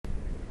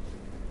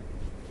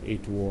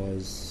It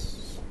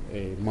was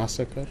a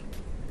massacre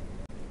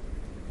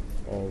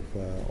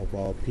of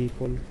our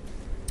people,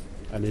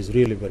 and it's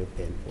really very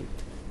painful.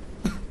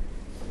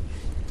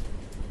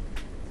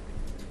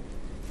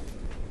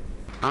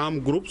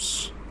 Armed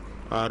groups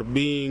are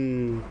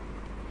being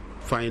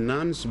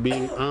financed,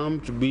 being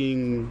armed,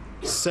 being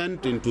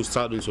sent into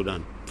Southern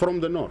Sudan from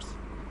the north.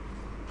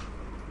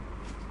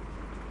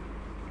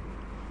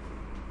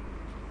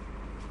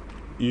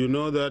 You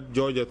know that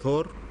George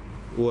Athor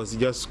was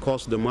just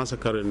caused the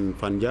massacre in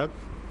Fangak.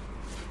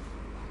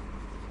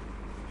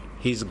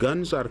 His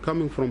guns are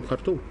coming from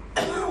Khartoum,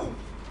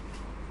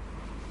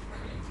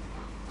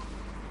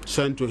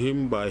 sent to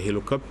him by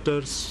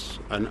helicopters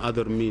and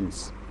other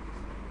means.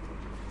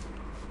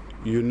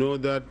 You know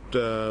that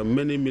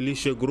many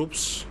militia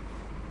groups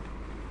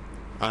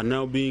are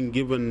now being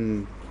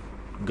given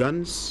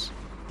guns,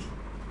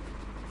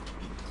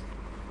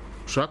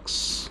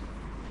 trucks,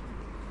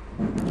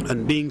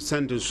 and being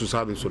sent to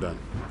Southern Sudan.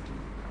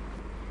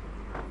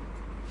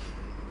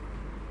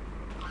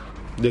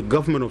 The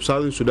government of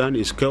Southern Sudan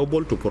is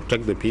capable to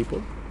protect the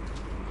people,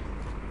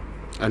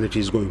 and it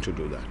is going to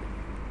do that.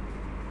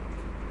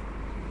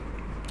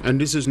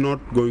 And this is not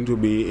going to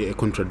be a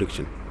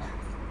contradiction.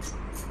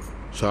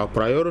 So our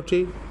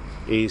priority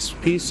is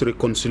peace,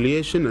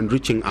 reconciliation, and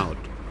reaching out.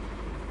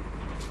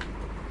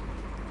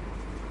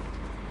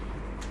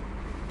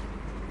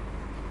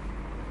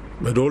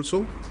 But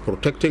also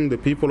protecting the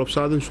people of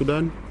Southern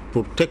Sudan,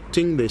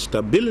 protecting the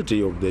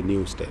stability of the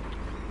new state.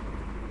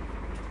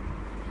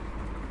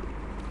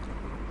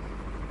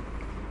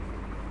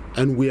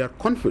 And we are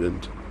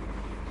confident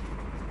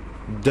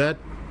that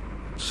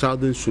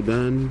Southern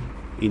Sudan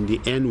in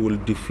the end will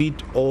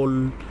defeat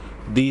all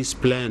these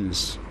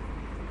plans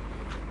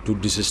to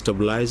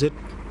destabilize it,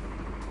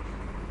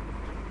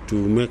 to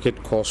make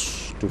it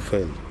cause to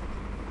fail.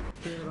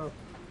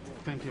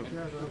 Thank you.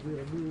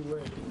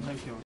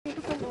 Thank you.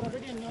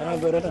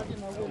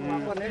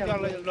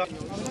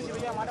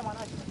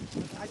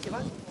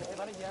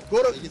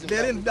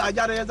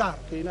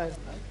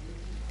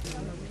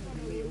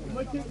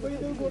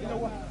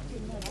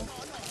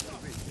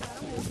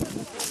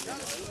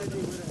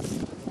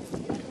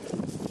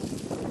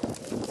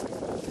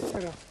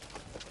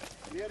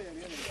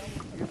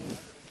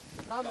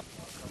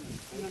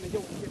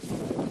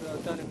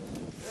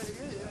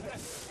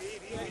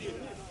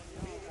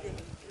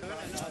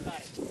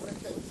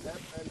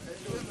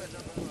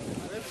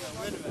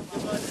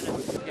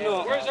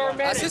 Where's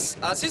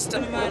our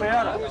assistant?